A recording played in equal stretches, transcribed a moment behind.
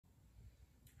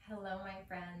Hello, my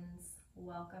friends.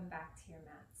 Welcome back to your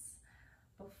mats.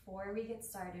 Before we get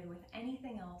started with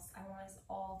anything else, I want us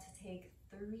all to take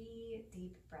 3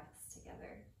 deep breaths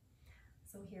together.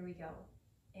 So here we go.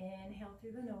 Inhale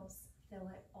through the nose, fill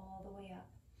it all the way up.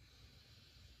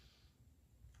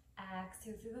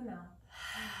 Exhale through the mouth.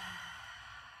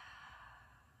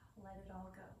 Let it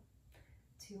all go.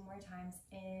 2 more times.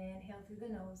 Inhale through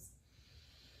the nose.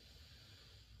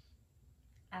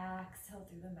 Exhale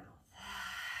through the mouth.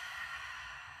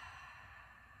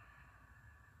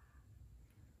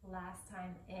 Last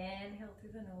time, inhale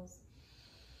through the nose.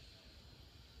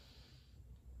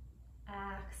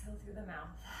 Exhale through the mouth.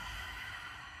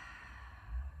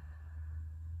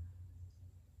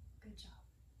 Good job.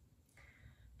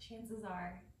 Chances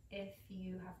are, if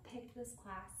you have picked this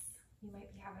class, you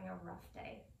might be having a rough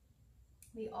day.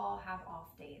 We all have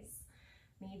off days.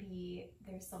 Maybe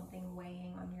there's something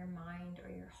weighing on your mind or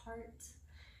your heart.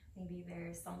 Maybe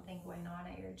there's something going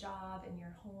on at your job, in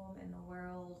your home, in the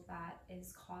world that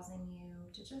is causing you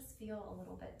to just feel a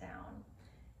little bit down.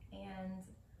 And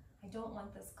I don't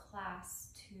want this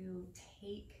class to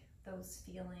take those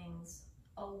feelings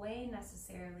away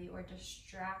necessarily or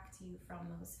distract you from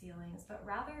those feelings, but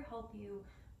rather help you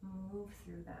move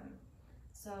through them.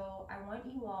 So I want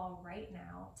you all right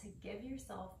now to give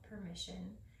yourself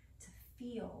permission to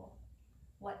feel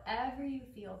whatever you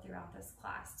feel throughout this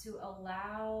class, to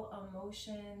allow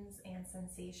emotions and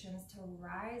sensations to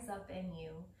rise up in you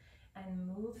and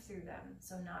move through them.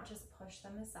 So not just push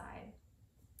them aside.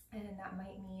 And that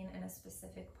might mean in a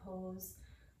specific pose,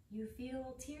 you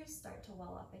feel tears start to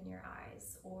well up in your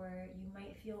eyes, or you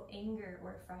might feel anger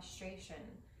or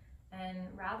frustration. And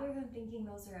rather than thinking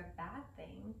those are a bad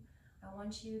thing, I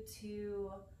want you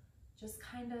to just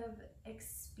kind of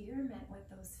experiment with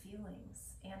those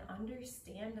feelings and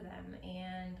understand them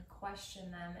and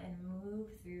question them and move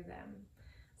through them.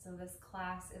 So this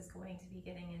class is going to be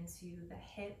getting into the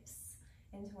hips,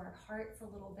 into our hearts a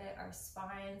little bit, our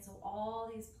spine, so all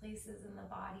these places in the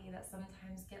body that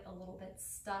sometimes get a little bit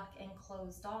stuck and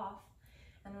closed off.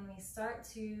 And when we start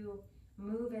to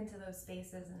move into those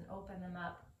spaces and open them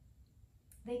up,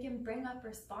 they can bring up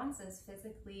responses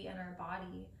physically in our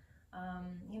body,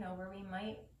 where we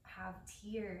might have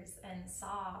tears and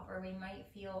sob, or we might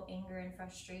feel anger and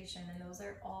frustration, and those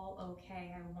are all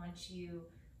okay. I want you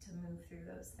to move through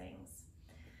those things.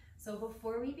 So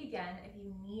before we begin, if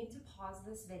you need to pause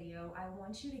this video, I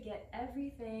want you to get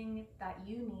everything that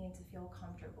you need to feel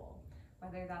comfortable,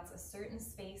 whether that's a certain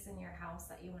space in your house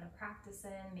that you want to practice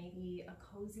in, maybe a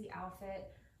cozy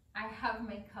outfit. I have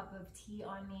my cup of tea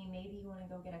on me. Maybe you want to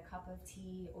go get a cup of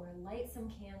tea or light some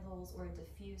candles or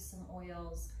diffuse some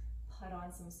oils, put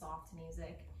on some soft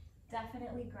music.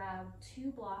 Definitely grab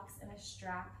 2 blocks and a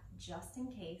strap just in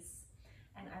case.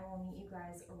 And I will meet you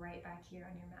guys right back here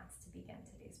on your mats to begin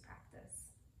today's practice.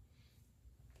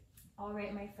 All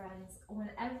right, my friends,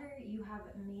 whenever you have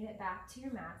made it back to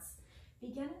your mats,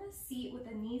 begin in a seat with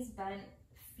the knees bent,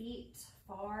 feet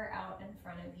far out in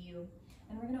front of you.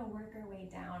 And we're gonna work our way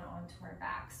down onto our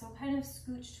back. So kind of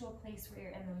scooch to a place where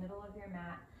you're in the middle of your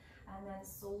mat, and then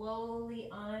slowly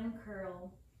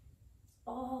uncurl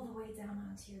all the way down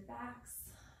onto your backs.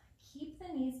 Keep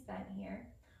the knees bent here.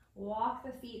 Walk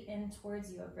the feet in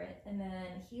towards you a bit, and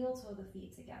then heel toe the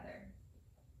feet together.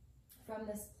 From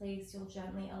this place, you'll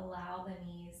gently allow the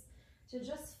knees to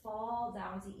just fall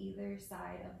down to either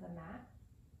side of the mat.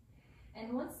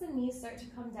 And once the knees start to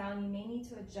come down, you may need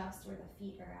to adjust where the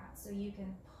feet are at. So you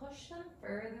can push them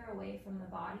further away from the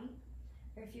body.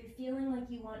 Or if you're feeling like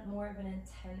you want more of an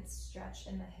intense stretch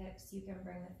in the hips, you can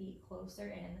bring the feet closer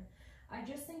in. I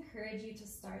just encourage you to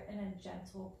start in a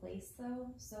gentle place though.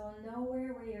 So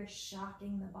nowhere where you're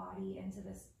shocking the body into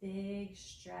this big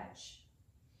stretch.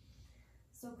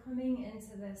 So coming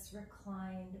into this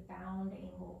reclined bound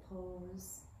angle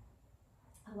pose,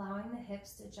 allowing the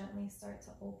hips to gently start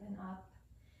to open up.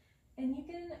 And you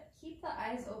can keep the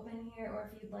eyes open here, or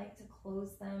if you'd like to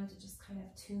close them to just kind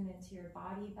of tune into your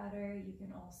body better, you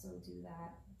can also do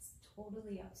that. It's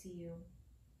totally up to you.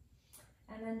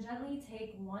 And then gently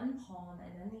take one palm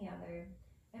and then the other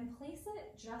and place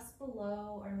it just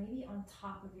below or maybe on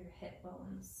top of your hip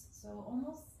bones. So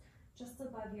almost just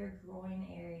above your groin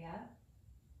area.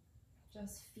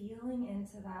 Just feeling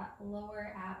into that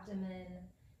lower abdomen,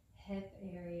 hip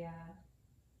area.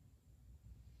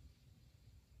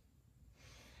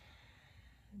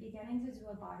 Beginning to do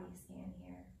a body scan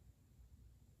here.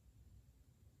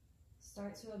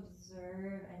 Start to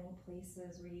observe any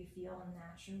places where you feel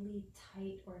naturally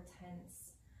tight or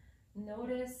tense.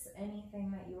 Notice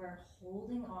anything that you are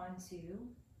holding on to,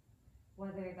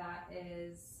 whether that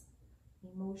is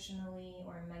emotionally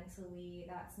or mentally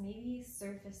that's maybe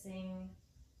surfacing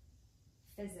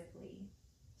physically.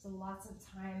 So lots of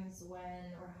times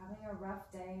when we're having a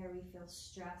rough day or we feel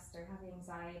stressed or have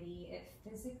anxiety, it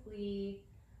physically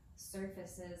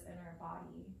surfaces in our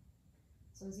body.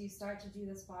 So as you start to do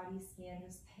this body scan,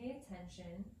 just pay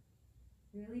attention,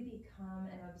 really become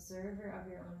an observer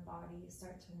of your own body.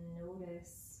 Start to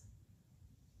notice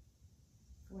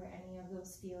where any of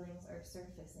those feelings are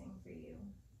surfacing for you.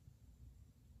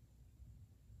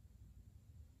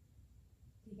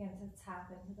 Begin to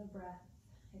tap into the breath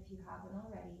if you haven't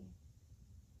already.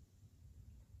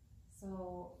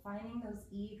 So finding those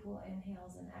equal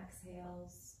inhales and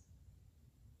exhales.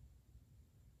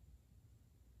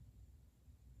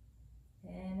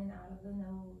 In and out of the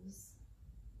nose,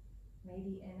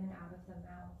 maybe in and out of the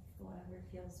mouth, whatever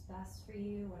feels best for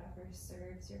you, whatever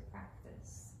serves your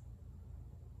practice.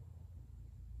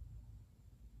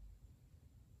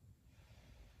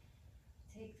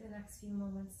 Take the next few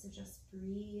moments to just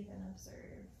breathe and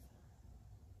observe.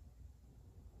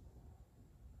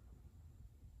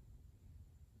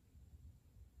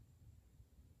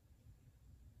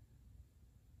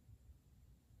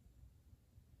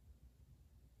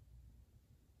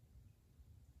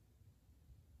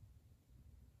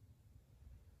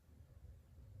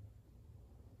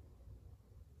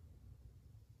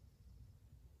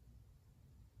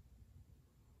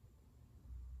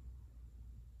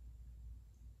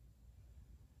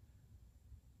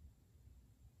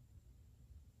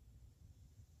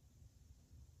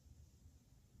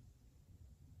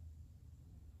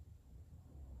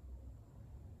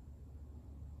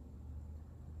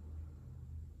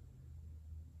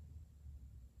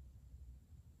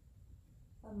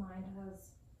 The mind has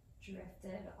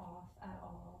drifted off at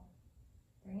all.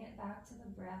 Bring it back to the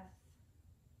breath.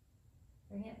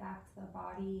 Bring it back to the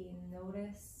body.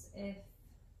 Notice if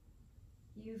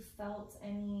you felt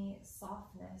any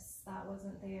softness that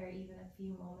wasn't there even a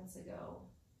few moments ago.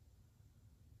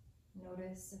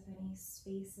 Notice if any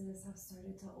spaces have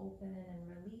started to open and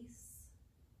release.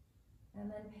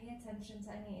 And then pay attention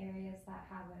to any areas that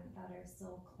haven't, that are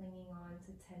still clinging on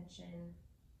to tension.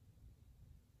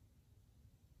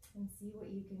 And see what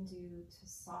you can do to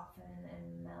soften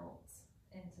and melt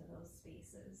into those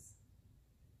spaces.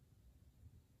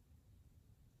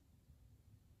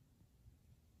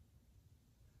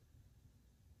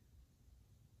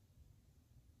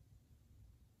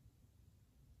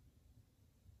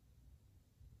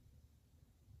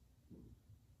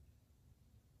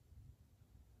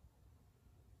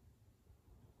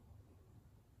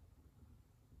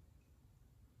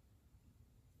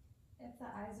 If the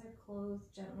eyes are closed,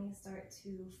 gently start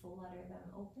to flutter them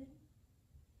open.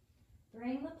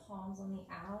 Bring the palms on the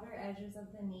outer edges of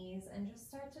the knees and just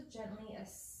start to gently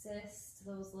assist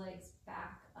those legs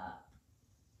back up.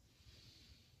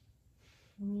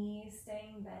 Knees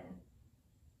staying bent.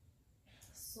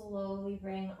 Slowly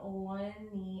bring one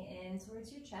knee in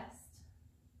towards your chest.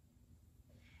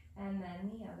 And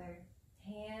then the other.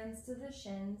 Hands to the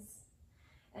shins.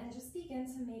 And just begin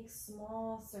to make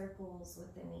small circles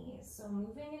with the knees. So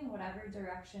moving in whatever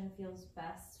direction feels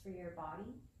best for your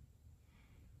body.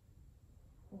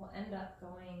 We'll end up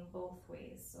going both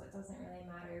ways, so it doesn't really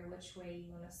matter which way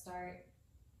you want to start.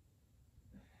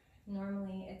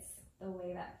 Normally it's the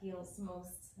way that feels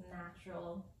most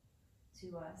natural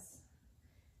to us.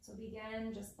 So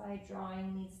begin just by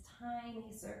drawing these tiny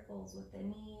circles with the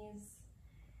knees.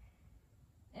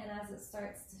 And as it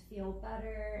starts to feel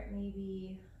better,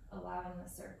 maybe allowing the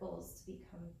circles to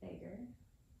become bigger.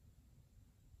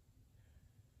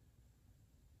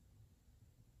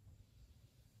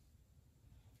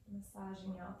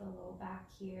 Massaging out the low back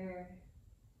here.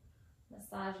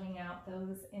 Massaging out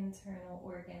those internal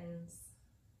organs.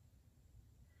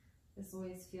 This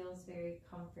always feels very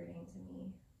comforting to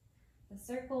me. The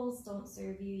circles don't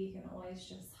serve you. You can always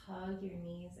just hug your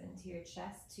knees into your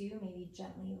chest too. Maybe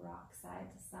gently rock side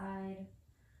to side.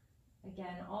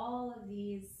 Again, all of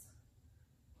these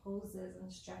poses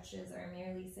and stretches are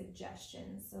merely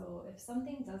suggestions. So if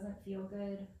something doesn't feel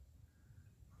good,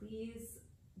 please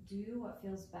do what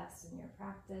feels best in your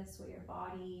practice, what your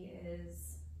body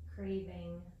is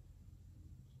craving.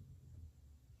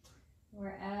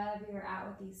 Wherever you're at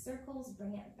with these circles,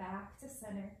 bring it back to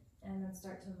center. And then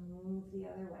start to move the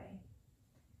other way.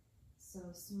 So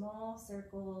small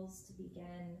circles to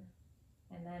begin.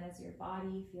 And then as your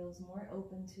body feels more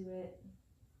open to it,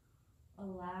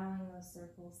 allowing those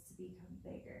circles to become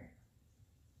bigger.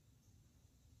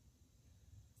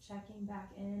 Checking back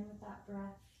in with that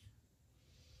breath.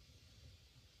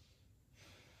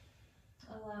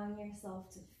 Allowing yourself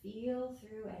to feel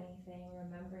through anything,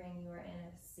 remembering you are in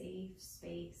a safe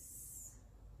space.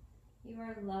 You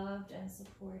are loved and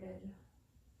supported.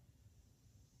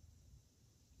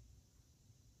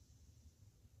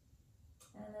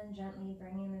 And then gently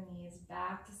bringing the knees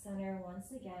back to center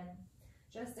once again.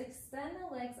 Just extend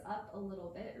the legs up a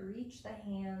little bit, reach the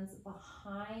hands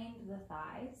behind the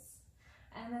thighs,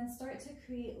 and then start to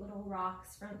create little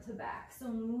rocks front to back. So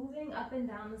moving up and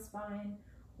down the spine,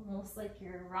 almost like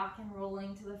you're rock and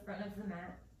rolling to the front of the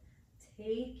mat.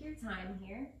 Take your time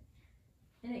here,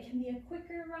 and it can be a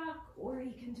quicker rock or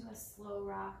you can do a slow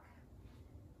rock.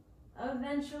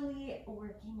 Eventually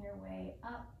working your way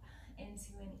up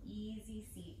into an easy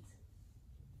seat.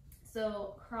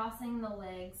 So crossing the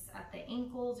legs at the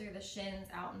ankles or the shins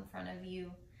out in front of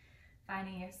you,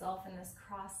 finding yourself in this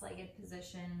cross-legged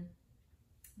position.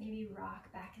 Maybe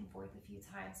rock back and forth a few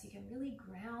times so you can really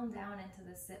ground down into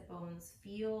the sit bones.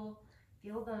 Feel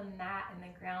the mat and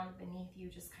the ground beneath you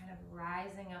just kind of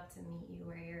rising up to meet you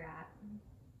where you're at.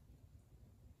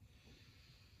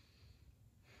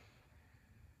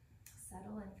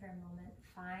 Settle in for a moment.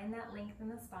 Find that length in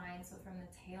the spine, so from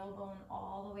the tailbone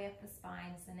all the way up the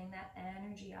spine, sending that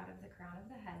energy out of the crown of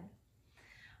the head.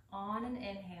 On an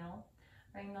inhale,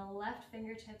 bring the left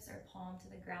fingertips or palm to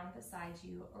the ground beside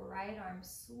you. Right arm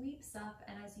sweeps up,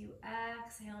 and as you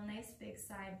exhale, nice big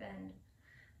side bend.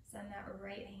 Send that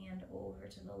right hand over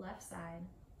to the left side.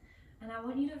 And I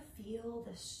want you to feel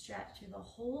the stretch through the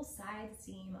whole side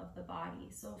seam of the body.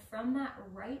 So from that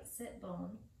right sit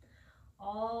bone,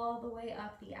 all the way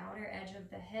up the outer edge of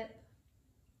the hip,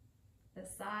 the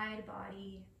side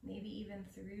body, maybe even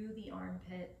through the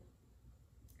armpit.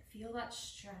 Feel that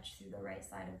stretch through the right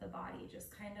side of the body,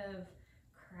 just kind of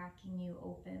cracking you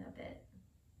open a bit.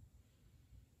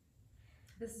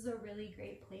 This is a really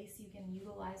great place. You can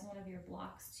utilize one of your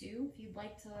blocks too. If you'd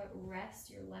like to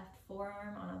rest your left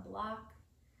forearm on a block,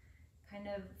 kind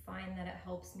of find that it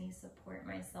helps me support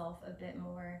myself a bit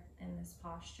more in this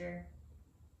posture.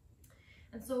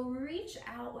 And so reach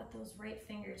out with those right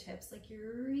fingertips like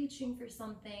you're reaching for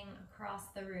something across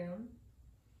the room.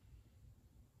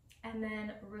 And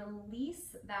then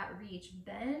release that reach,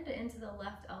 bend into the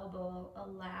left elbow,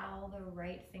 allow the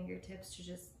right fingertips to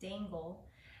just dangle,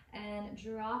 and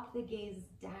drop the gaze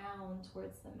down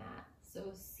towards the mat.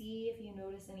 So see if you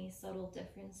notice any subtle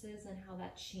differences in how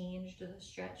that changed the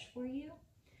stretch for you.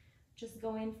 Just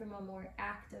going from a more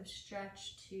active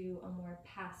stretch to a more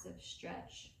passive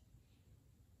stretch.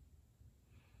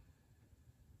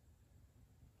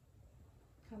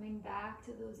 Coming back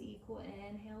to those equal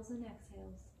inhales and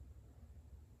exhales.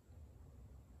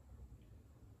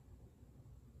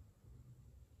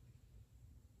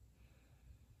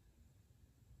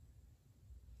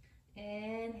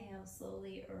 Inhale,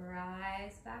 slowly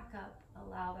rise back up.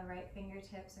 Allow the right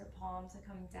fingertips or palm to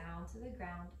come down to the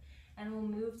ground, and we'll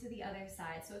move to the other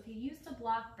side. So if you used a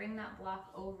block, bring that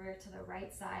block over to the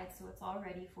right side so it's all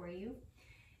ready for you.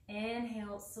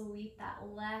 Inhale, sweep that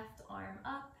left arm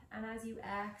up, and as you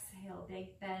exhale,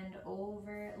 big bend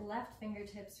over, left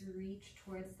fingertips reach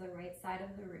towards the right side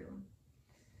of the room.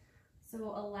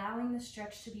 So allowing the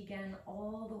stretch to begin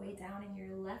all the way down in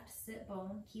your left sit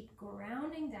bone. Keep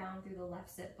grounding down through the left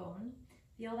sit bone.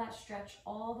 Feel that stretch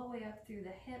all the way up through the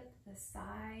hip, the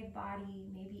side body,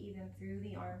 maybe even through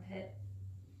the armpit.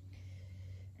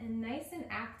 And nice and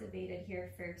activated here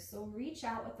first. So reach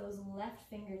out with those left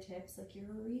fingertips like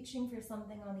you're reaching for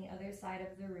something on the other side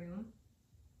of the room.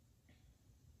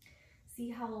 See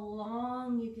how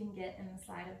long you can get in the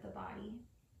side of the body.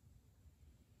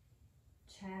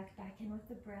 Check back in with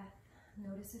the breath.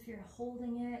 Notice if you're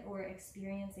holding it or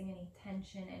experiencing any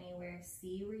tension anywhere.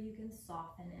 See where you can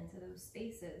soften into those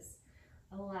spaces.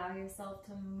 Allow yourself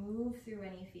to move through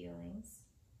any feelings.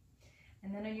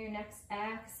 And then on your next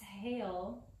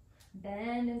exhale,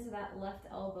 bend into that left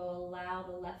elbow. Allow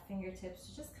the left fingertips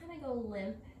to just kind of go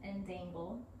limp and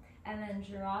dangle. And then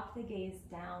drop the gaze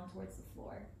down towards the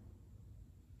floor.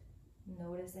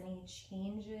 Notice any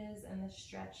changes in the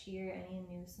stretch here, any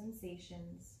new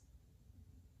sensations.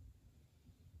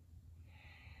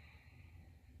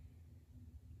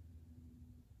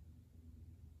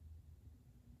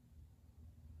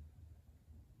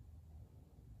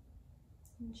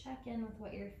 And check in with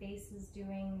what your face is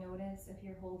doing. Notice if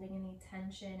you're holding any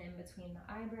tension in between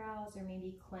the eyebrows or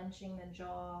maybe clenching the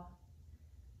jaw.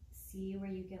 See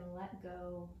where you can let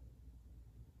go.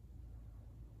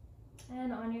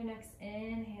 And on your next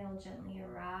inhale, gently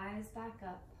rise back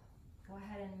up. Go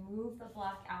ahead and move the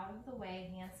block out of the way.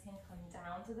 Hands can come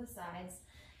down to the sides.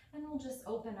 And we'll just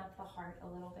open up the heart a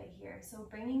little bit here. So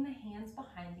bringing the hands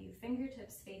behind you,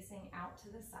 fingertips facing out to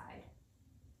the side.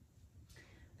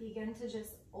 Begin to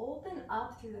just open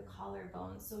up through the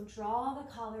collarbones. So draw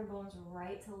the collarbones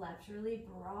right to left, really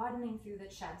broadening through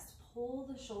the chest. Pull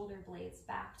the shoulder blades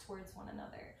back towards one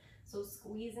another. So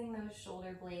squeezing those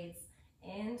shoulder blades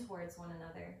in towards one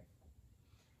another.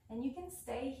 And you can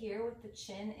stay here with the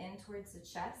chin in towards the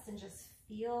chest and just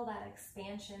feel that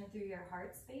expansion through your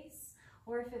heart space.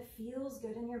 Or if it feels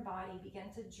good in your body, begin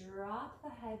to drop the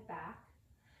head back,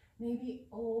 maybe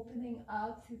opening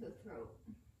up through the throat.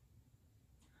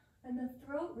 And the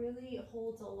throat really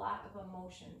holds a lot of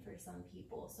emotion for some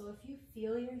people. So if you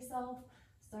feel yourself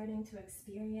starting to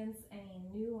experience any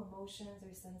new emotions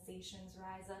or sensations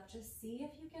rise up, just see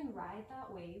if you can ride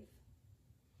that wave.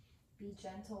 Be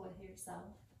gentle with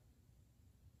yourself.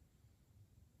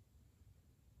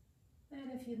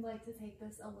 And if you'd like to take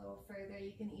this a little further,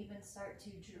 you can even start to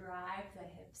drive the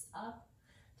hips up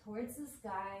towards the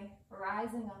sky,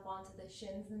 rising up onto the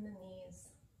shins and the knees.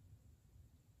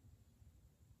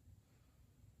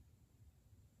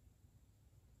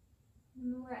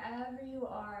 And wherever you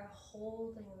are,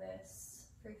 holding this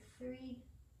for 3,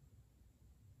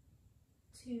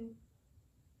 2,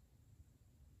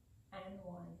 and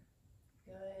 1.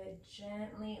 Good.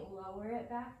 Gently lower it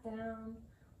back down.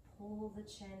 Pull the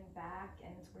chin back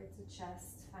and towards the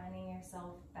chest, finding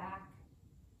yourself back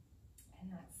in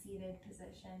that seated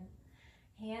position.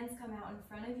 Hands come out in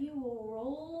front of you. We'll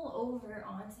roll over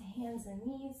onto hands and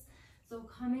knees. So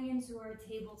coming into our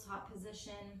tabletop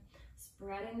position,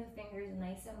 spreading the fingers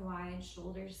nice and wide,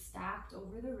 shoulders stacked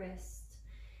over the wrist.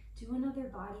 Do another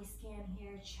body scan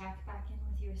here. Check back in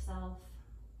with yourself.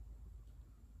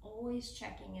 Always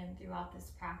checking in throughout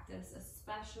this practice,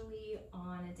 especially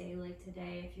on a day like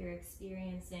today, if you're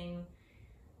experiencing,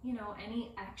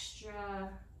 any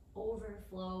extra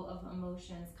overflow of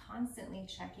emotions, constantly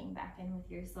checking back in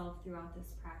with yourself throughout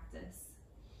this practice.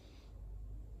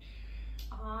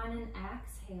 On an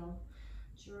exhale,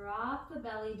 drop the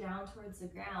belly down towards the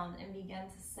ground and begin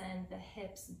to send the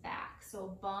hips back.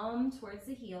 So bum towards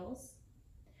the heels.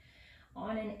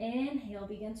 On an inhale,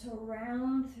 begin to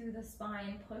round through the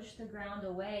spine, push the ground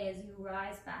away as you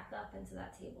rise back up into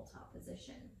that tabletop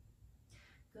position.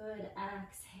 Good.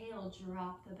 Exhale,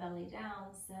 drop the belly down,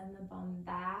 send the bum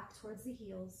back towards the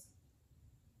heels.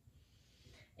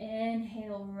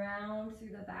 Inhale, round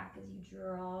through the back as you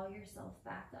draw yourself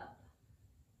back up.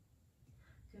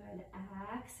 Good.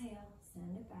 Exhale,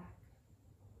 send it back.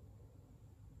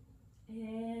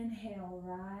 Inhale,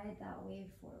 ride that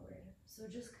wave forward. So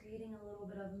just creating a little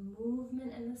bit of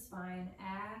movement in the spine.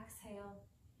 Exhale,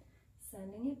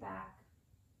 sending it back.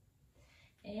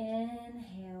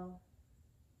 Inhale,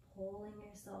 pulling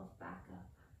yourself back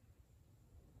up.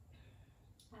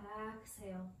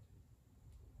 Exhale.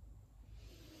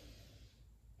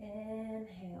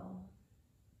 Inhale.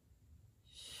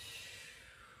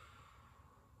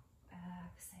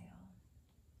 Exhale.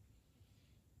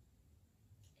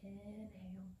 Inhale.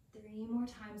 3 more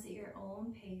times at your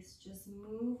own pace. Just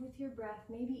move with your breath.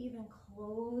 Maybe even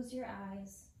close your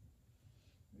eyes.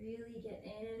 Really get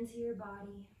into your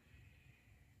body.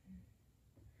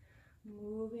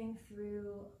 Moving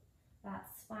through that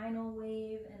spinal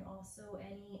wave and also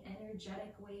any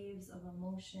energetic waves of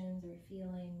emotions or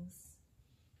feelings.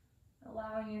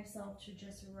 Allowing yourself to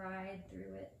just ride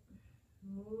through it.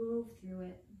 Move through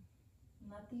it.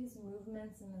 And let these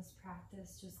movements in this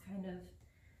practice just kind of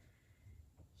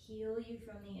heal you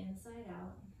from the inside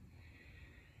out.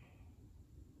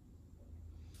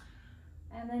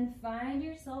 And then find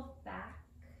yourself back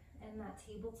in that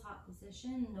tabletop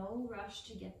position. No rush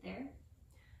to get there.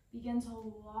 Begin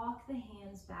to walk the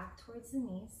hands back towards the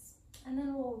knees. And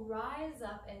then we'll rise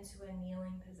up into a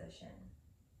kneeling position.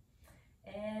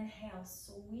 Inhale,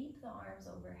 sweep the arms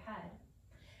overhead.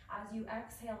 As you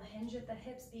exhale, hinge at the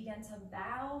hips, begin to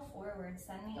bow forward.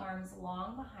 Send the arms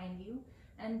long behind you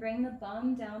and bring the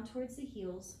bum down towards the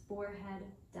heels, forehead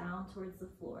down towards the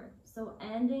floor. So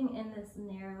ending in this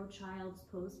narrow child's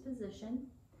pose position.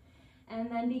 And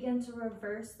then begin to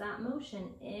reverse that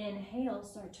motion. Inhale,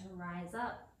 start to rise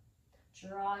up.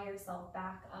 Draw yourself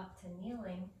back up to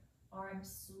kneeling.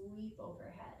 Arms sweep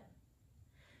overhead.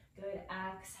 Good.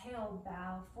 Exhale,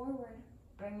 bow forward.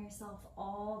 Bring yourself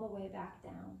all the way back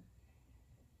down.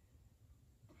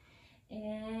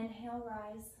 Inhale,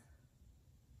 rise.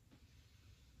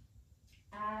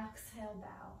 Exhale,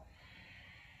 bow.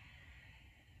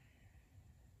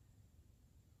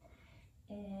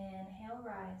 Inhale,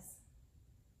 rise.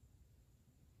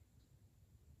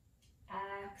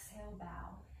 Exhale,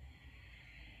 bow.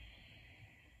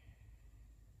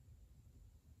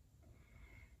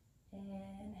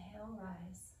 Inhale,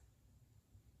 rise.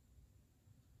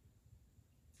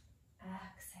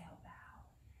 Exhale, bow.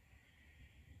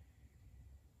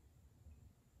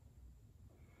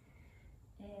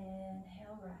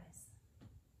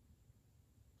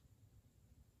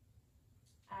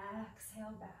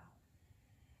 exhale, bow.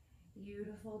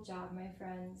 Beautiful job, my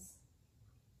friends.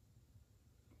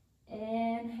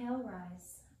 Inhale,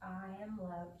 rise. I am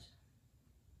loved.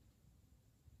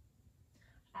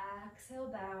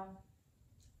 Exhale, bow.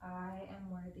 I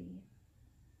am worthy.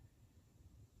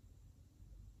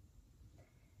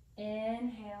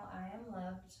 Inhale, I am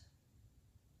loved.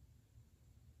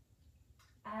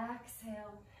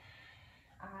 Exhale,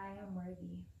 I am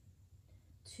worthy.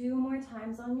 2 more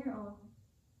times on your own.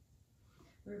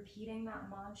 Repeating that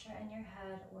mantra in your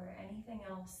head or anything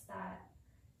else that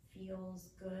feels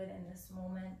good in this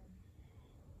moment.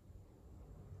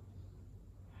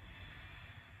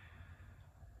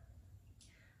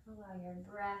 Allow your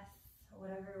breath,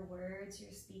 whatever words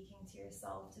you're speaking to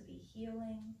yourself, to be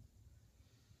healing,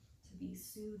 to be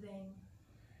soothing.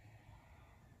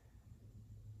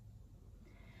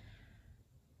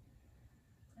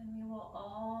 And we will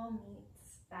all meet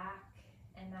back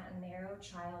in that narrow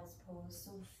child's pose.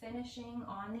 So finishing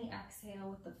on the exhale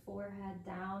with the forehead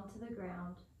down to the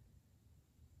ground.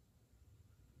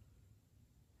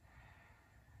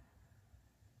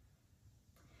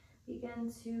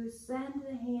 Begin to send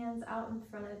the hands out in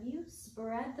front of you.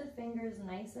 Spread the fingers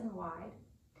nice and wide.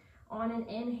 On an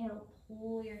inhale,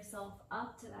 pull yourself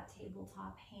up to that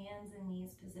tabletop, hands and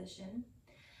knees position.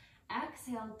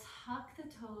 Exhale, tuck the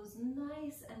toes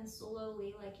nice and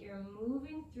slowly like you're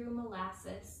moving through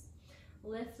molasses.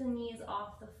 Lift the knees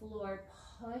off the floor.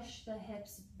 Push the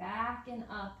hips back and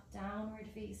up, downward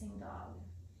facing dog.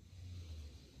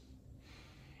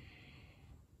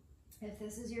 If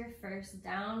this is your first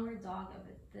downward dog of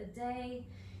the day,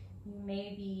 you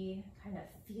may be kind of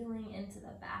feeling into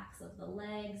the backs of the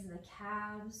legs, the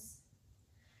calves.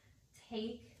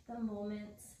 Take the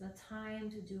moment, the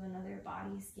time to do another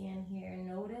body scan here.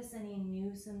 Notice any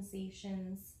new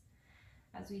sensations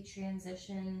as we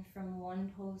transition from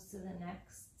one pose to the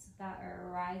next that are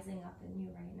rising up in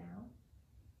you right now.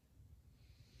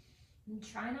 And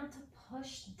try not to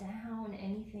push down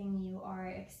anything you are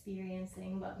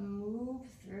experiencing, but move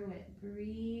through it,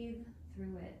 breathe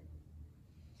through it.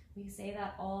 We say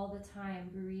that all the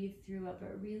time, breathe through it,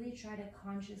 but really try to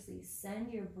consciously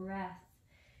send your breath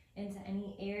into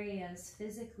any areas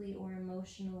physically or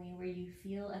emotionally where you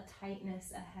feel a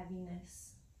tightness, a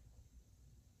heaviness.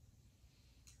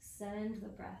 Send the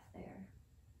breath there.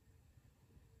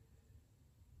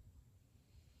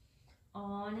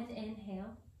 On an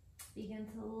inhale, begin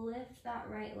to lift that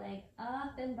right leg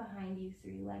up and behind you,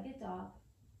 3-legged dog.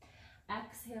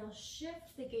 Exhale,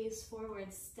 shift the gaze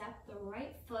forward, step the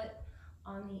right foot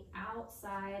on the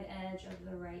outside edge of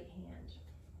the right hand.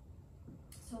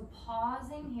 So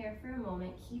pausing here for a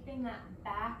moment, keeping that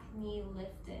back knee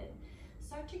lifted.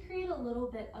 Start to create a little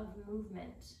bit of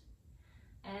movement.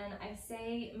 And I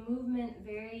say movement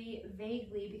very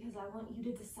vaguely because I want you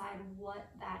to decide what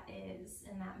that is.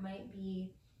 And that might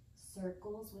be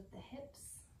circles with the hips.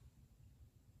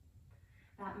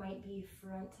 That might be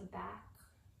front to back.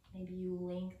 Maybe you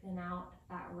lengthen out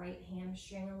that right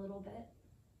hamstring a little bit.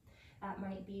 That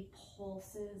might be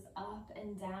pulses up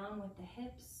and down with the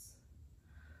hips.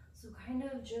 So kind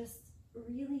of just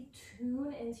really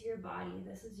tune into your body.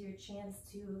 This is your chance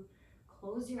to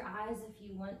close your eyes if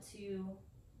you want to.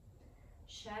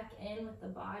 Check in with the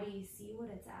body, see what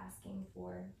it's asking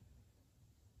for.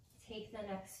 Take the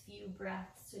next few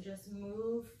breaths to just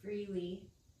move freely.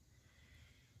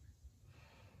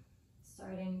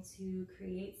 Starting to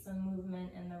create some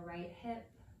movement in the right hip.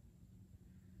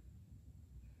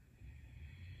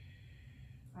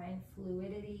 Find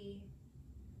fluidity.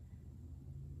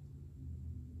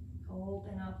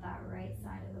 Open up that right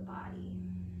side of the body.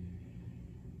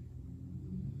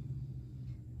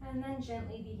 And then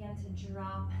gently begin to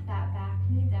drop that back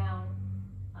knee down.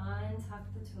 Untuck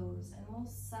the toes and we'll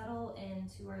settle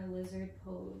into our lizard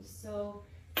pose. So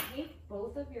take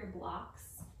both of your blocks.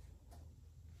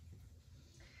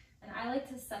 And I like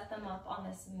to set them up on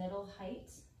this middle height.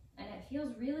 And it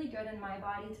feels really good in my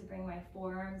body to bring my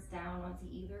forearms down onto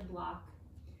either block.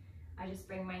 I just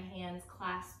bring my hands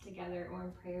clasped together or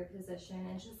in prayer position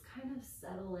and just kind of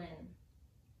settle in.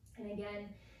 And again,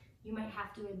 you might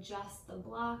have to adjust the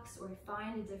blocks or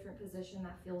find a different position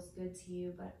that feels good to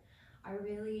you, but I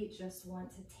really just want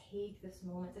to take this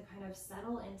moment to kind of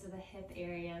settle into the hip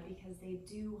area because they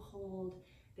do hold,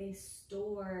 they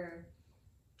store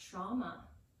trauma.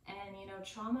 And you know,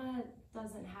 trauma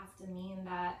doesn't have to mean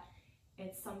that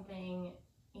it's something,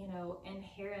 you know,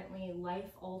 inherently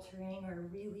life-altering or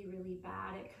really, really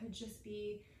bad. It could just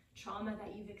be trauma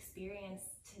that you've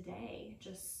experienced today,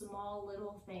 just small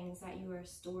little things that you are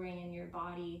storing in your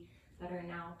body that are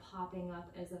now popping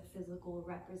up as a physical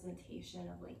representation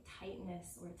of like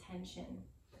tightness or tension.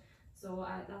 So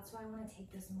that's why I want to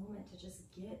take this moment to just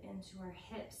get into our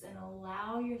hips and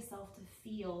allow yourself to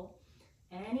feel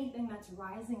anything that's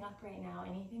rising up right now,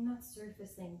 anything that's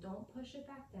surfacing. Don't push it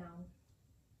back down.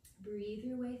 Breathe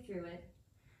your way through it.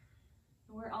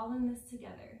 And we're all in this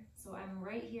together. So I'm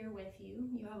right here with you.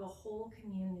 You have a whole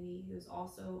community who's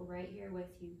also right here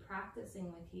with you, practicing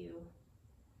with you,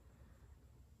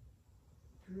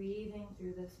 breathing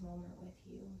through this moment with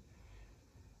you.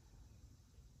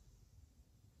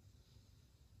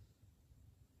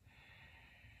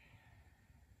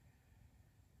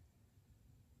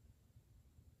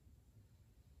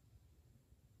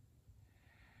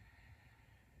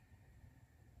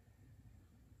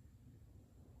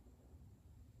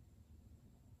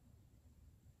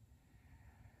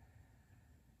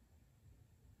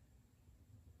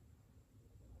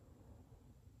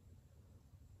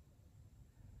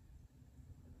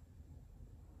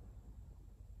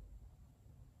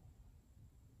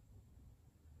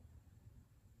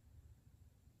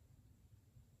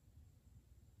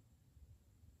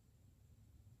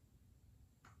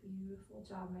 Beautiful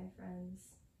job, my friends.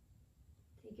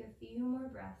 Take a few more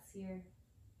breaths here.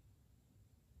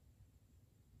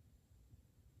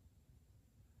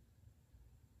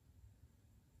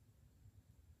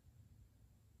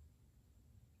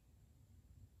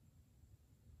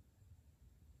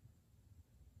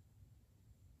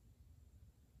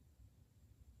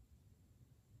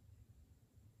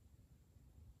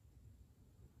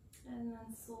 And then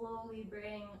slowly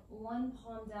bring one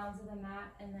palm down to the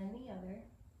mat and then the other.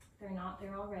 If they're not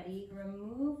there already,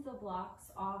 remove the blocks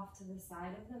off to the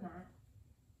side of the mat.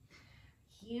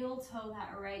 Heel toe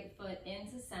that right foot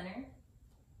into center.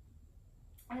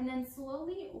 And then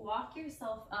slowly walk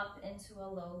yourself up into a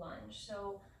low lunge.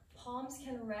 So palms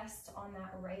can rest on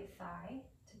that right thigh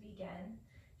to begin.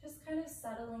 Just kind of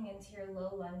settling into your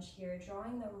low lunge here,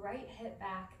 drawing the right hip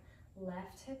back,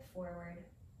 left hip forward.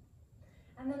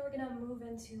 And then we're gonna move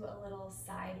into a little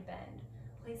side bend.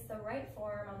 Place the right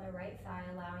forearm on the right thigh,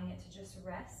 allowing it to just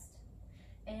rest.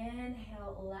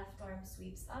 Inhale, left arm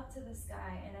sweeps up to the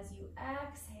sky. And as you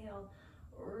exhale,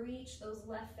 reach those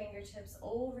left fingertips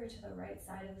over to the right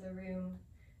side of the room,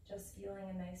 just feeling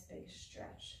a nice big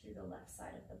stretch through the left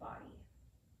side of the body.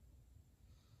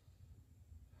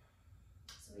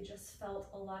 So we just felt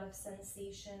a lot of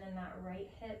sensation in that right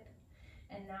hip.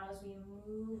 And now as we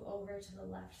move over to the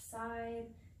left side,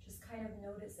 just kind of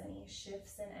notice any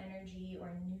shifts in energy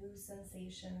or new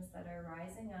sensations that are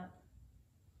rising up.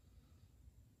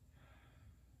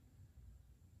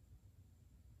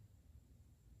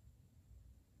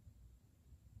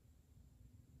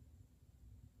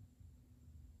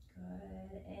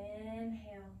 Good.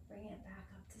 Inhale, bring it back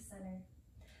up to center.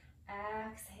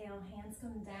 Exhale, hands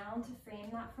come down to frame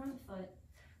that front foot.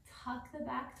 Tuck the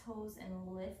back toes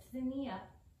and lift the knee up.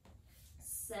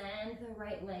 Send the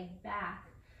right leg back,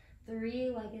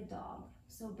 three-legged dog.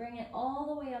 So bring it all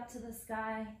the way up to the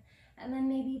sky and then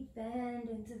maybe bend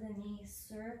into the knee,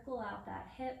 circle out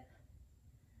that hip.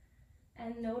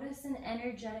 And notice an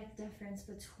energetic difference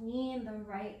between the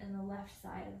right and the left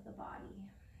side of the body.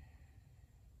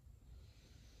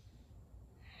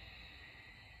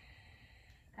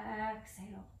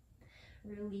 Exhale.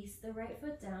 Release the right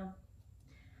foot down.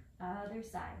 Other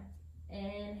side.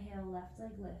 Inhale, left leg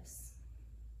lifts.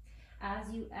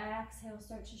 As you exhale,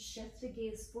 start to shift the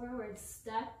gaze forward.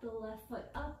 Step the left foot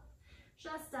up,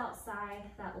 just outside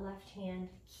that left hand.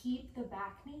 Keep the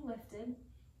back knee lifted.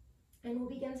 And we'll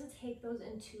begin to take those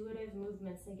intuitive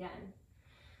movements again.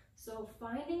 So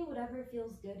finding whatever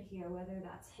feels good here, whether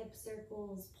that's hip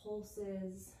circles,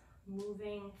 pulses,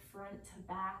 moving front to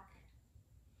back.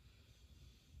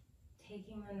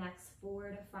 Taking the next 4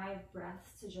 to 5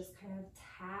 breaths to just kind of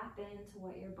tap into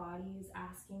what your body is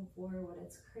asking for, what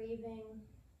it's craving.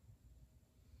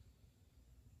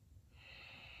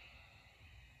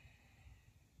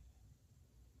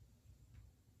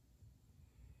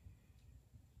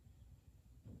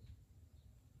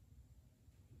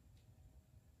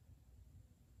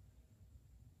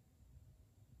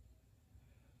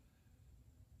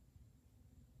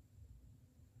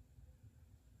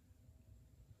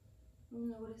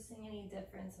 Noticing any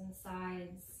difference in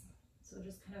sides. So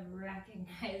just kind of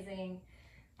recognizing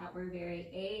that we're very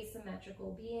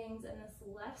asymmetrical beings, and this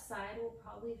left side will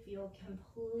probably feel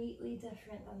completely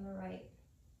different than the right.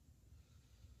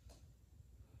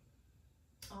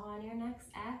 On your next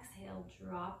exhale,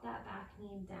 drop that back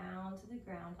knee down to the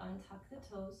ground, untuck the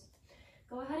toes.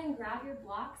 Go ahead and grab your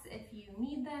blocks if you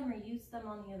need them or use them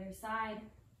on the other side.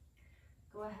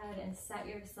 Go ahead and set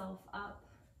yourself up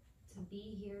to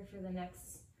be here for the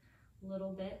next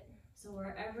little bit. So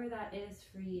wherever that is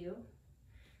for you,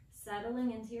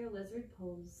 Settling into your lizard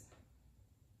pose.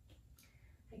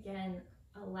 Again,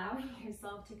 allowing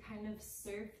yourself to kind of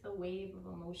surf the wave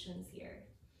of emotions here.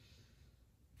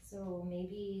 So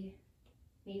maybe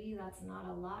that's not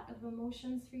a lot of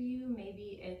emotions for you.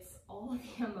 Maybe it's all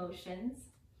the emotions.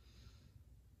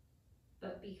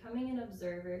 But becoming an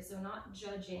observer, so not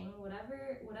judging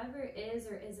whatever is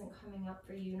or isn't coming up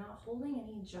for you, not holding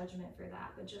any judgment for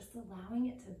that, but just allowing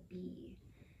it to be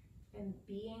and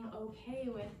being okay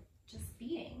with just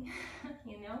being,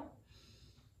 you know?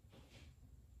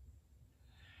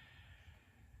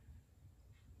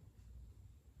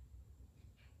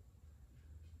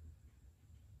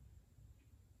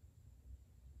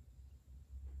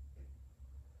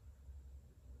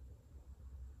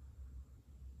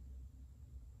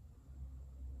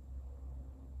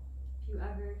 If you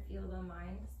ever feel the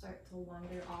mind start to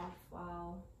wander off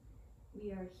while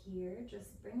we are here,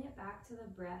 just bring it back to the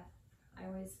breath. I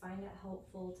always find it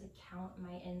helpful to count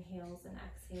my inhales and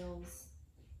exhales.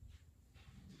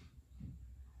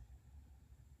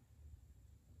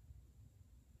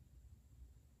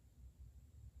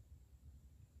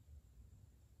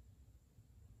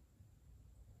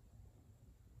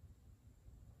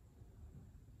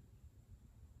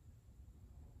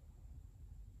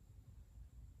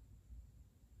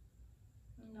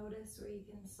 Notice where you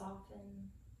can soften.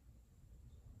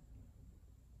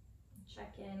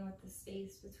 Check in with the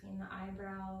space between the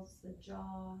eyebrows, the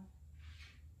jaw.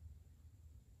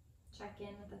 Check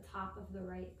in with the top of the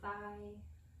right thigh.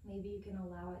 Maybe you can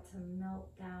allow it to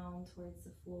melt down towards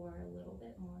the floor a little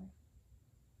bit more.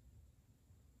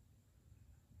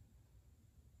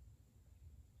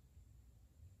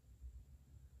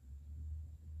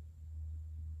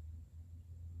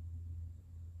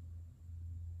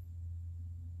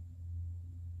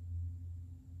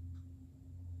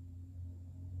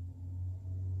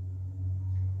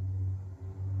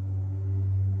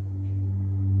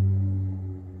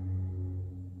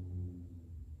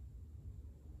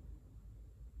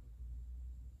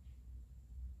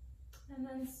 And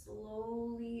then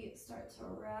slowly start to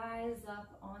rise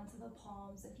up onto the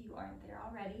palms if you aren't there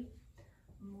already.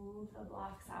 Move the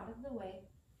blocks out of the way.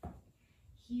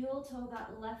 Heel toe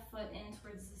that left foot in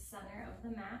towards the center of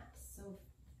the mat. So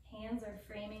hands are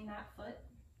framing that foot.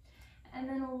 And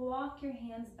then walk your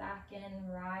hands back in,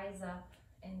 rise up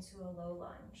into a low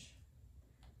lunge.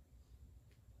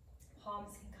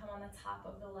 Palms can come on the top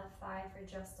of the left thigh for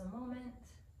just a moment.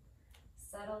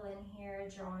 Settle in here,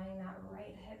 drawing that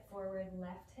right hip forward,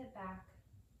 left hip back.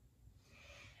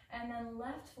 And then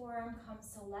left forearm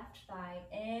comes to left thigh.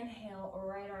 Inhale,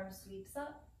 right arm sweeps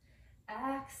up.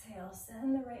 Exhale,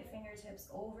 send the right fingertips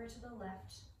over to the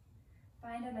left.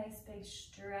 Find a nice big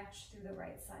stretch through the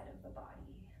right side of the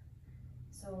body.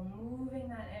 So moving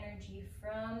that energy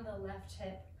from the left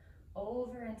hip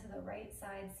over into the right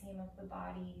side seam of the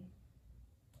body.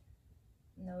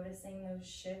 Noticing those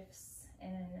shifts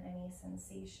and any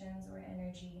sensations or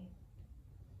energy.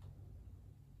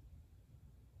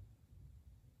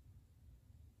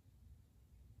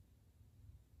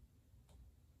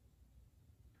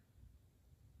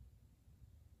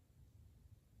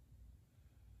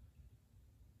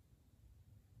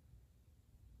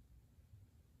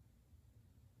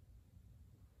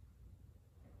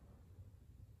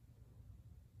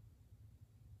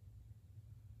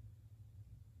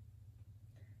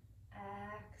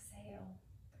 Exhale.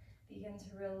 Begin to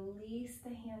release the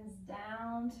hands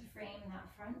down to frame that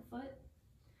front foot.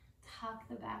 Tuck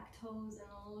the back toes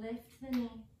and lift the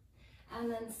knee.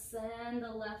 And then send the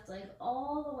left leg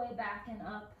all the way back and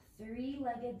up.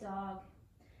 Three-legged dog.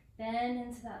 Bend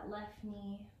into that left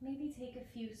knee. Maybe take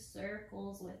a few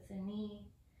circles with the knee.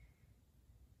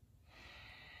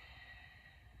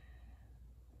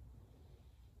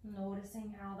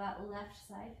 Noticing how that left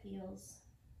side feels.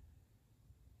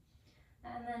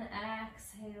 And then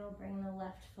exhale, bring the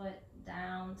left foot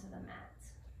down to the mat.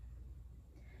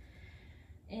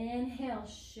 Inhale,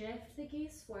 shift the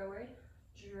gaze forward.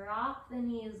 Drop the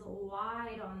knees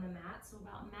wide on the mat, so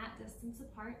about mat distance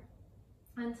apart.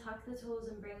 And tuck the toes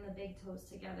and bring the big toes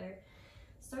together.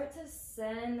 Start to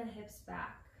send the hips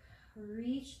back.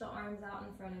 Reach the arms out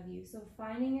in front of you. So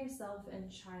finding yourself in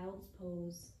child's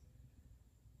pose.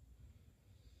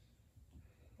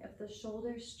 If the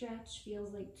shoulder stretch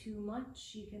feels like too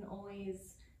much, you can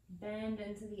always bend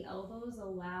into the elbows,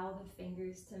 allow the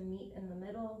fingers to meet in the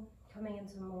middle, coming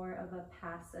into more of a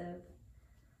passive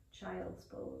child's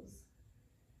pose.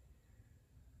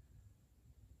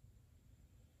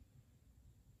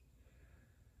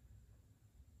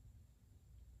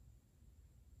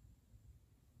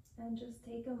 And just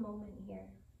take a moment here.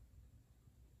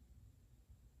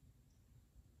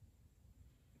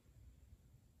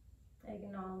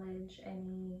 acknowledge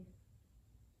any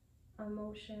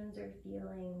emotions or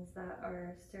feelings that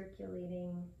are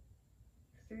circulating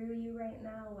through you right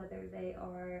now, whether they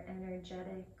are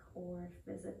energetic or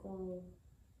physical.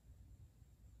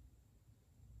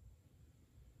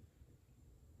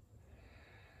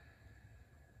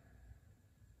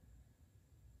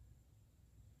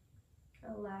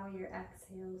 Allow your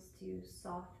exhales to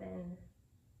soften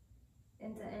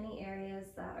into any areas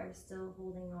that are still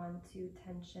holding on to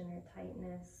tension or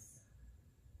tightness,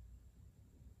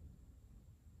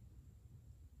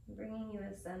 bringing you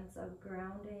a sense of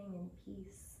grounding and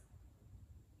peace.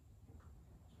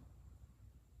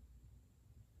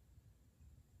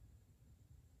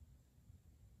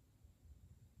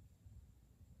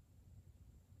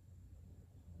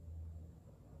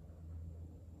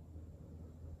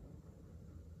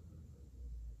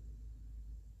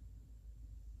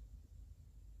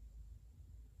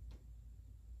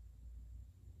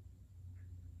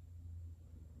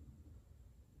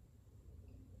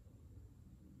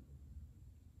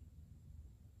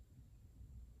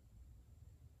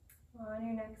 On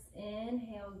your next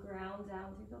inhale, ground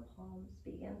down through the palms.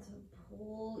 Begin to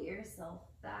pull yourself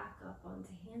back up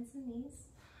onto hands and knees.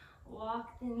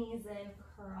 Walk the knees in,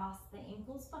 cross the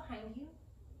ankles behind you.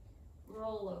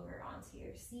 Roll over onto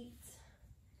your seat.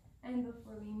 And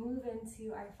before we move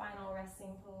into our final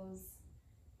resting pose,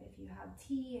 if you have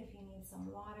tea, if you need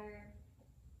some water,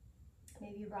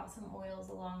 maybe you brought some oils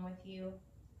along with you,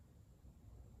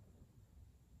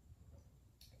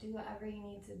 do whatever you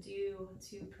need to do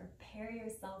to prepare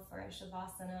yourself for a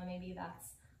Shavasana. Maybe that's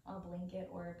a blanket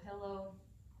or a pillow.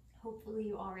 Hopefully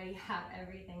you already have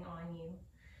everything on you.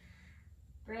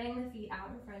 Bring the feet out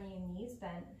in front of you, knees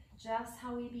bent. Just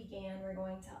how we began, we're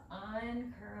going to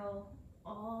uncurl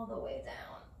all the way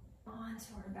down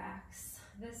onto our backs.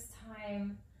 This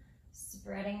time,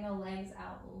 spreading the legs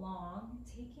out long,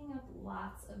 taking up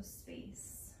lots of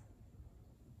space.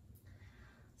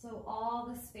 So all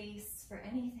the space for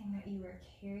anything that you are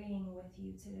carrying with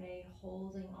you today,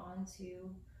 holding on to.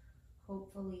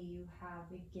 Hopefully you have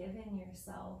given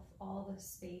yourself all the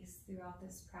space throughout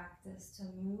this practice to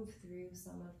move through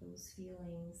some of those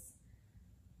feelings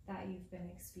that you've been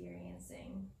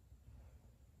experiencing.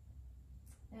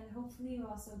 And hopefully you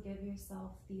also give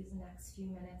yourself these next few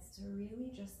minutes to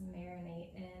really just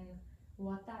marinate in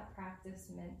what that practice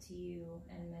meant to you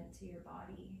and meant to your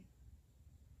body.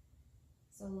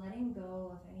 So letting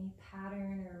go of any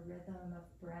pattern or rhythm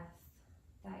of breath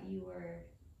that you were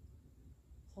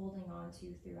holding on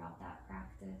to throughout that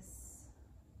practice.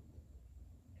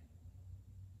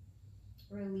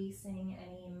 Releasing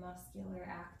any muscular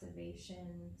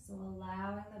activation. So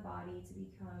allowing the body to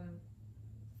become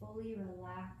fully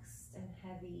relaxed and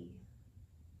heavy.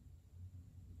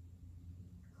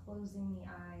 Closing the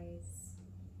eyes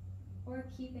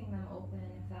or keeping them open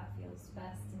if that feels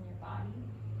best in your body.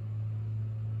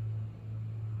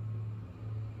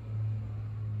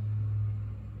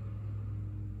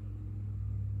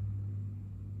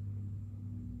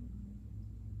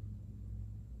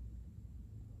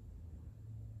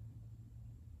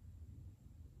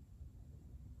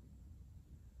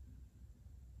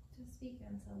 Just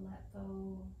begin to let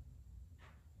go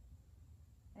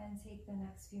and take the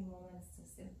next few moments to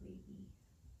simply be.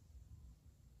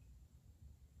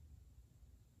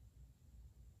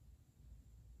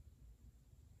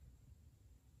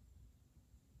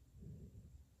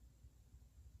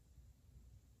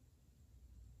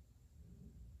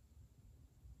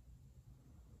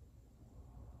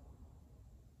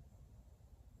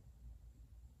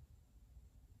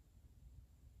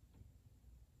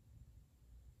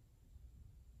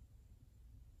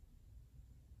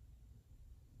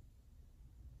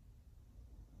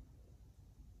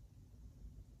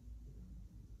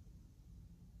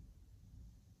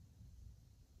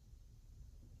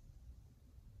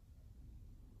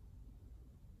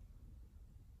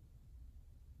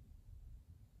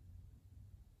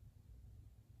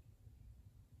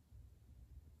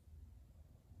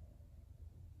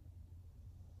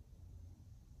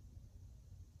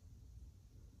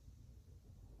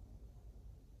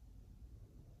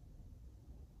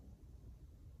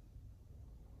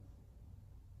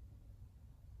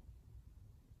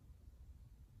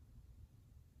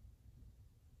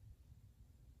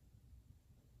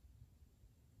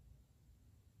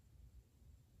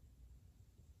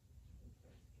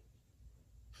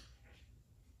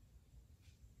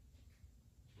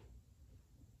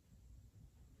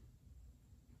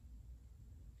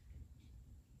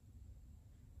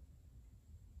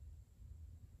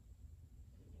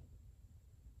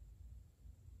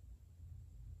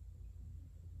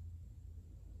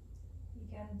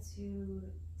 begin to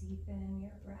deepen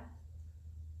your breath.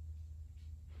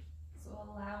 So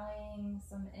allowing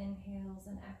some inhales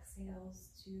and exhales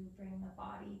to bring the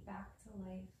body back to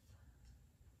life.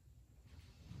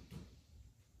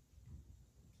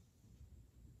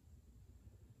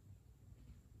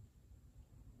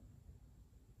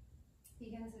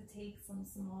 Begin to take some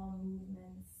small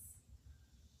movements,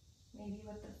 maybe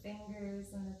with the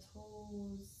fingers and the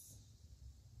toes,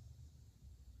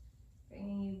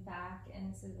 bringing you back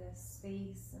into this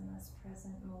space and this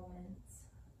present moment.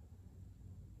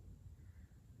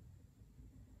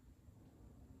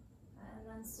 And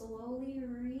then slowly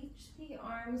reach the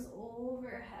arms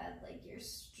overhead like you're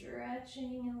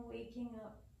stretching and waking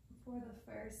up for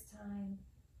the first time.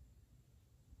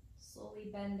 Slowly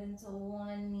bend into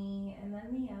one knee and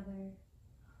then the other.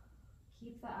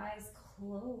 Keep the eyes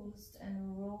closed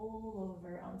and roll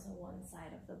over onto one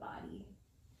side of the body.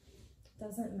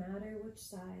 Doesn't matter which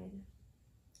side.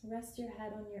 Rest your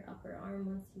head on your upper arm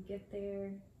once you get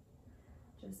there.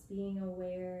 Just being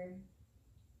aware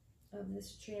of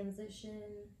this transition,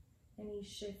 any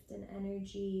shift in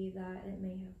energy that it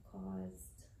may have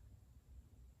caused.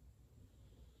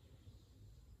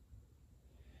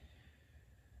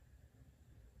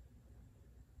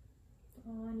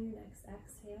 On your next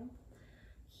exhale,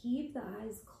 keep the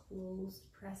eyes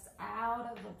closed, press out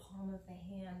of the palm of the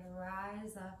hand,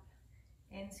 rise up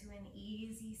into an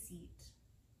easy seat.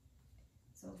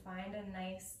 So find a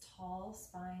nice tall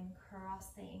spine, cross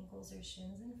the ankles or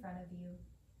shins in front of you.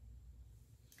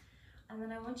 And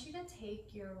then I want you to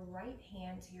take your right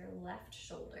hand to your left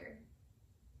shoulder,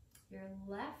 your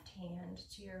left hand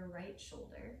to your right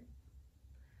shoulder,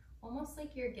 almost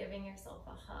like you're giving yourself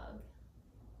a hug.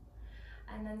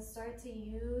 And then start to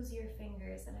use your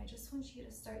fingers, and I just want you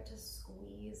to start to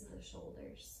squeeze the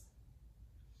shoulders.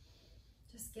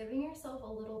 Just giving yourself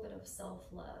a little bit of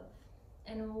self-love.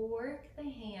 And work the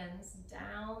hands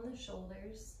down the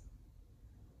shoulders,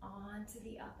 onto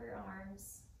the upper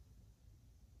arms,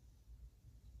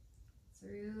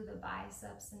 through the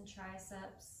biceps and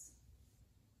triceps,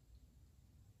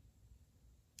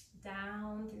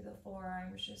 down through the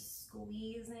forearms, just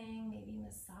squeezing, maybe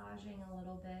massaging a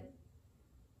little bit.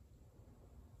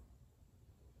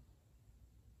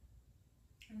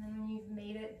 And then when you've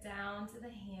made it down to the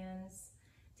hands,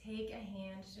 take a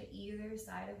hand to either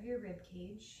side of your rib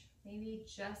cage, maybe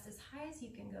just as high as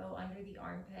you can go under the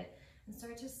armpit, and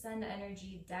start to send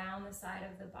energy down the side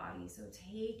of the body. So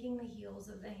taking the heels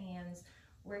of the hands,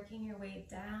 working your way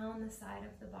down the side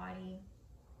of the body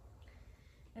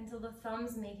until the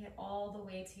thumbs make it all the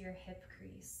way to your hip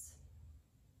crease.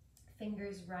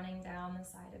 Fingers running down the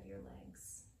side of your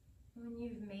legs. When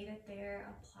you've made it there,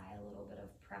 apply a little bit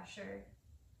of pressure.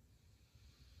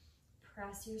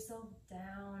 Press yourself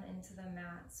down into the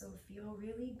mat, so feel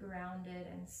really grounded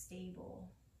and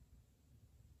stable.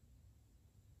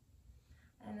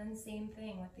 And then same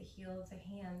thing with the heel of the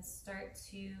hands. Start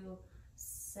to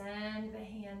send the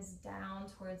hands down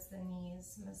towards the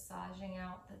knees, massaging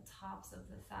out the tops of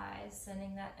the thighs,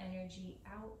 sending that energy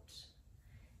out.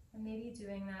 And maybe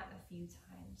doing that a few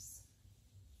times.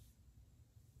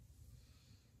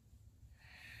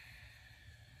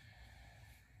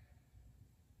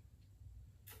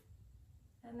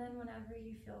 And then whenever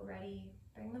you feel ready,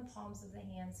 bring the palms of the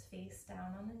hands face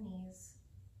down on the knees.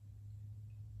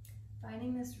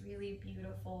 Finding this really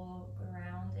beautiful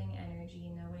grounding energy,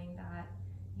 knowing that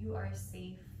you are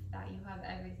safe, that you have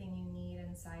everything you need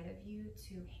inside of you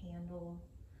to handle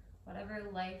whatever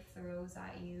life throws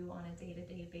at you on a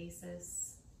day-to-day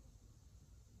basis.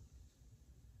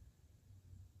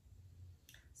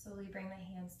 Slowly bring the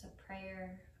hands to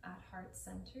prayer at heart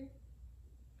center.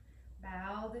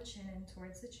 Bow the chin in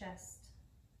towards the chest.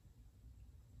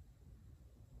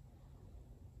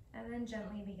 And then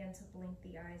gently begin to blink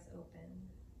the eyes open.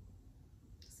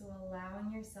 So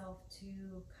allowing yourself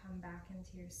to come back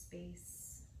into your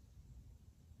space.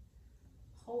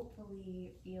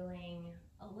 Hopefully feeling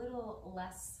a little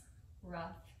less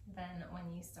rough than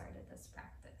when you started this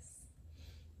practice.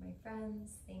 My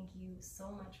friends, thank you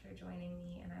so much for joining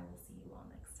me, and I will see you all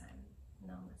next time.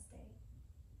 Namaste.